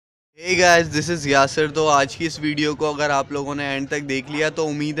Hey guys, this is Yasir. तो आज की इस वीडियो को अगर आप लोगों ने एंड तक देख लिया तो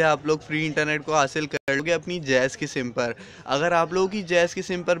उम्मीद है आप लोग फ्री इंटरनेट को हासिल कर लोगे अपनी जैज़ की सिम पर। अगर आप लोगों की जैज़ की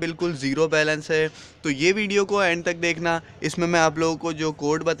सिम पर बिल्कुल ज़ीरो बैलेंस है तो ये वीडियो को एंड तक देखना। इसमें मैं आप लोगों को जो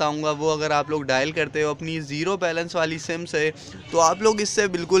कोड बताऊंगा वो अगर आप लोग डायल करते हो अपनी ज़ीरो बैलेंस वाली सिम से तो आप लोग इससे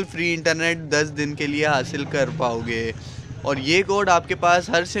बिल्कुल फ्री इंटरनेट 10 दिन के लिए हासिल कर पाओगे। और ये कोड आपके पास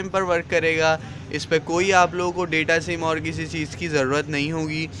हर सिम पर वर्क करेगा। इस पर कोई आप लोगों को डेटा सिम और किसी चीज़ की ज़रूरत नहीं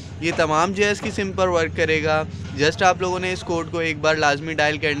होगी। ये तमाम जैज़ की सिम पर वर्क करेगा। जस्ट आप लोगों ने इस कोड को एक बार लाजमी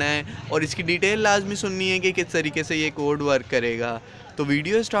डायल करना है और इसकी डिटेल लाजमी सुननी है कि किस तरीके से ये कोड वर्क करेगा। तो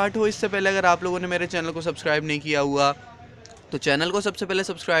वीडियो स्टार्ट हो इससे पहले अगर आप लोगों ने मेरे चैनल को सब्सक्राइब नहीं किया हुआ तो चैनल को सबसे पहले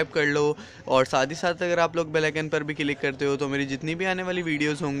सब्सक्राइब कर लो। और साथ ही साथ अगर आप लोग बेल आइकन पर भी क्लिक करते हो तो मेरी जितनी भी आने वाली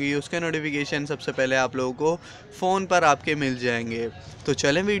वीडियोस होंगी उसके नोटिफिकेशन सबसे पहले आप लोगों को फ़ोन पर आपके मिल जाएंगे। तो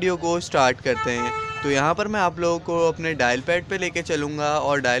चलें वीडियो को स्टार्ट करते हैं। तो यहाँ पर मैं आप लोगों को अपने डायल पैड पे लेके चलूँगा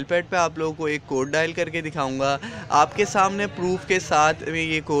और डायल पैड पे आप लोगों को एक कोड डायल करके दिखाऊंगा। आपके सामने प्रूफ के साथ मैं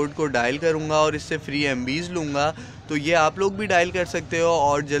ये कोड को डायल करूँगा और इससे फ्री एमबीज़ लूँगा। तो ये आप लोग भी डायल कर सकते हो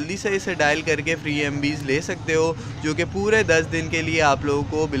और जल्दी से इसे डायल करके फ्री एमबीज़ ले सकते हो, जो कि पूरे 10 दिन के लिए आप लोगों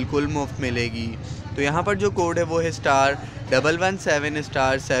को बिल्कुल मुफ्त मिलेगी। तो यहाँ पर जो कोड है वो है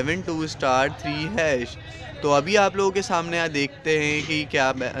 *117*72*3#। तो अभी आप लोगों के सामने देखते हैं कि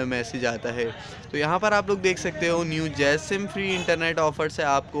क्या मैसेज आता है। तो यहाँ पर आप लोग देख सकते हो new jazz SIM free internet offer से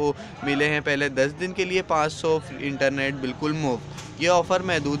आपको मिले हैं पहले 10 दिन के लिए 500 इंटरनेट बिल्कुल मुफ्त। ये ऑफ़र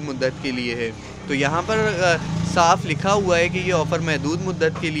महदूद मुद्दत के लिए है। तो यहाँ पर साफ लिखा हुआ है कि ये ऑफ़र महदूद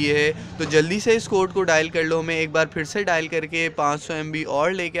मुद्दत के लिए है। तो जल्दी से इस कोड को डायल कर लो। मैं एक बार फिर से डायल करके 500 MB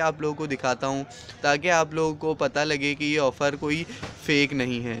और लेके आप लोगों को दिखाता हूँ ताकि आप लोगों को पता लगे कि ये ऑफ़र कोई फ़ेक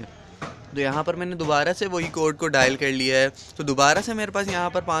नहीं है। तो यहाँ पर मैंने दोबारा से वही कोड को डायल कर लिया है। तो दोबारा से मेरे पास यहाँ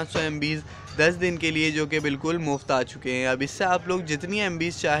पर 500 MBs 10 दिन के लिए जो कि बिल्कुल मुफ्त आ चुके हैं। अब इससे आप लोग जितनी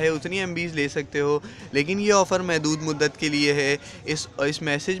MBs चाहे उतनी MBs ले सकते हो, लेकिन ये ऑफ़र महदूद मुद्दत के लिए है। इस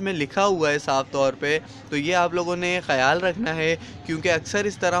मैसेज में लिखा हुआ है साफ़ तौर पे। तो ये आप लोगों ने ख़याल रखना है, क्योंकि अक्सर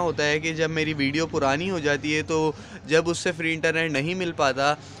इस तरह होता है कि जब मेरी वीडियो पुरानी हो जाती है तो जब उससे फ्री इंटरनेट नहीं मिल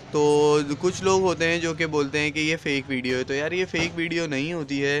पाता तो कुछ लोग होते हैं जो कि बोलते हैं कि ये फ़ेक वीडियो है। तो यार ये फ़ेक वीडियो नहीं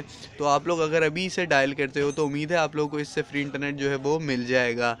होती है। तो आप लोग अगर अभी इसे डायल करते हो तो उम्मीद है आप लोगों को इससे फ्री इंटरनेट जो है वो मिल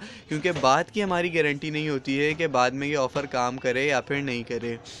जाएगा, क्योंकि बाद की हमारी गारंटी नहीं होती है कि बाद में ये ऑफ़र काम करे या फिर नहीं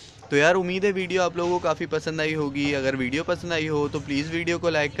करे। तो यार उम्मीद है वीडियो आप लोगों को काफ़ी पसंद आई होगी। अगर वीडियो पसंद आई हो तो प्लीज़ वीडियो को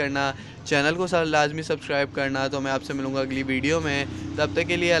लाइक करना, चैनल को लाजमी सब्सक्राइब करना। तो मैं आपसे मिलूँगा अगली वीडियो में। तब तक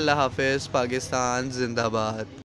के लिए अल्लाह हाफ़िज़। पाकिस्तान ज़िंदाबाद।